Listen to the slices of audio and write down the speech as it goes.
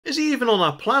Is he even on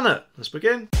our planet? Let's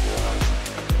begin.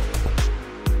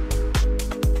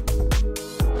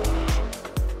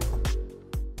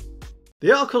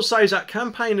 The article says that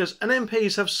campaigners and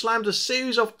MPs have slammed a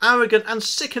series of arrogant and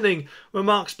sickening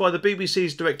remarks by the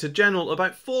BBC's Director General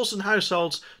about forcing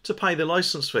households to pay the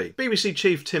licence fee. BBC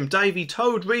Chief Tim Davie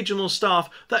told regional staff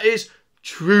that it is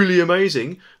truly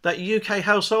amazing that UK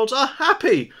households are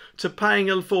happy to paying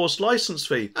a forced licence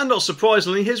fee. And not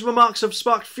surprisingly, his remarks have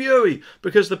sparked fury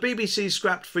because the BBC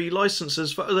scrapped free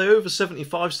licences for the over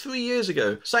 75s 3 years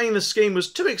ago, saying the scheme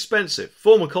was too expensive.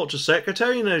 Former Culture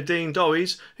Secretary Nadine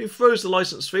Dorries, who froze the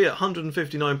licence fee at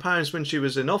 £159 when she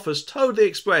was in office, told the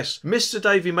Express, Mr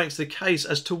Davie makes the case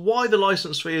as to why the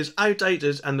licence fee is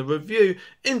outdated and the review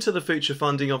into the future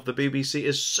funding of the BBC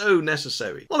is so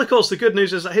necessary. Well, of course, the good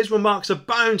news is that his remarks are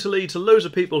bound to lead to loads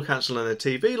of people cancelling their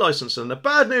TV licence, and the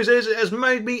bad news is it has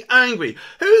made me angry.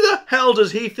 Who the hell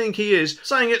does he think he is,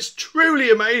 saying it's truly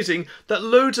amazing that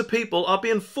loads of people are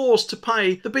being forced to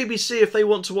pay the BBC if they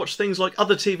want to watch things like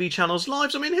other TV channels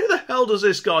live? I mean, who the hell does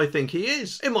this guy think he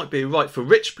is? It might be right for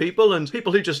rich people and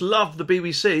people who just love the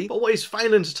BBC, but what he's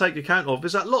failing to take account of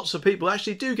is that lots of people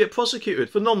actually do get prosecuted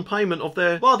for non-payment of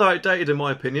their rather outdated, in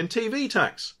my opinion, TV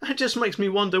tax. It just makes me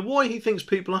wonder why he thinks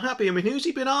people are happy. I mean, who's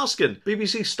he been asking?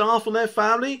 BBC staff and their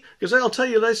family? Because I'll tell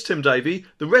you this, Tim Davie,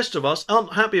 the rest of us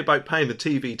aren't happy about paying the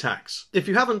TV tax. If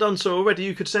you haven't done so already,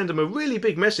 you could send him a really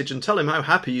big message and tell him how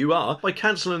happy you are by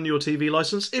cancelling your TV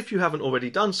licence if you haven't already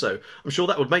done so. I'm sure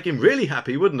that would make him really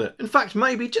happy, wouldn't it? In fact,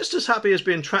 maybe just as happy as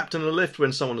being trapped in a lift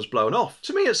when someone has blown off.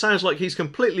 To me, it sounds like he's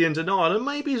completely in denial, and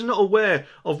maybe he's not aware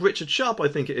of Richard Sharp, I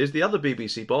think it is, the other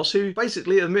BBC boss, who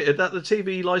basically admitted that the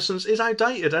TV licence is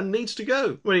outdated and needs to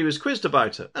go when he was quizzed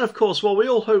about it. And of course, while we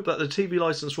all hope that the TV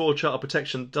licence Royal Charter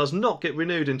Protection does not get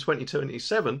renewed in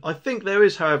 2027, I think there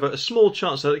is, however, a small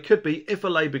chance that it could be if a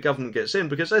Labour government gets in,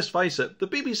 because let's face it, the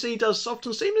BBC does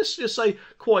often seem, let's just say,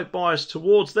 quite biased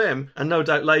towards them, and no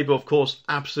doubt Labour, of course,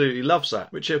 absolutely loves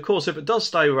that. Which, of course, if it does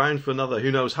stay around for another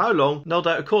who knows how long, no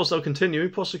doubt, of course, they'll continue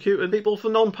prosecuting people for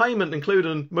non-payment,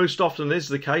 including, most often is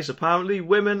the case, apparently,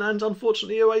 women and,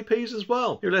 unfortunately, OAPs as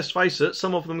well. Who, let's face it,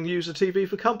 some of them use the TV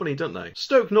for company, don't they?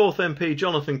 Stoke North MP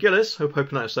Jonathan Gillis, hope I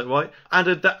pronounced that right,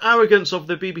 added the arrogance of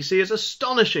the BBC is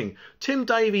astonishing. Tim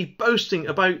Davie boasting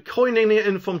about coining it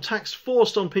in from tax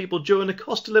forced on people during the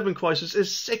cost of living crisis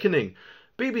is sickening.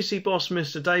 BBC boss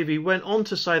Mr Davie went on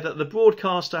to say that the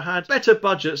broadcaster had better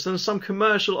budgets than some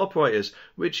commercial operators,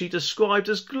 which he described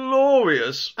as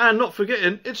glorious. And not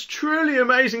forgetting, it's truly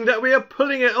amazing that we are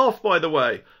pulling it off, by the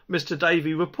way. Mr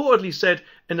Davie reportedly said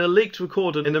in a leaked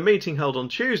recording in a meeting held on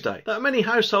Tuesday that many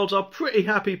households are pretty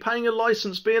happy paying a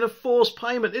licence being a forced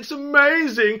payment. It's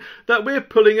amazing that we're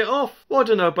pulling it off. Well, I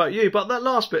don't know about you, but that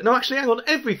last bit, no, actually, hang on,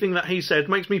 everything that he said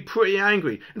makes me pretty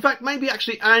angry. In fact, maybe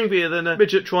actually angrier than a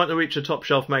midget trying to reach a top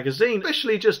shelf magazine,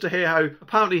 especially just to hear how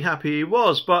apparently happy he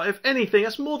was. But if anything,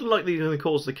 that's more than likely going to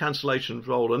cause the cancellations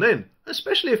rolling in,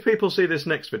 especially if people see this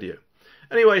next video.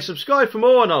 Anyway, subscribe for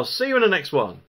more and I'll see you in the next one.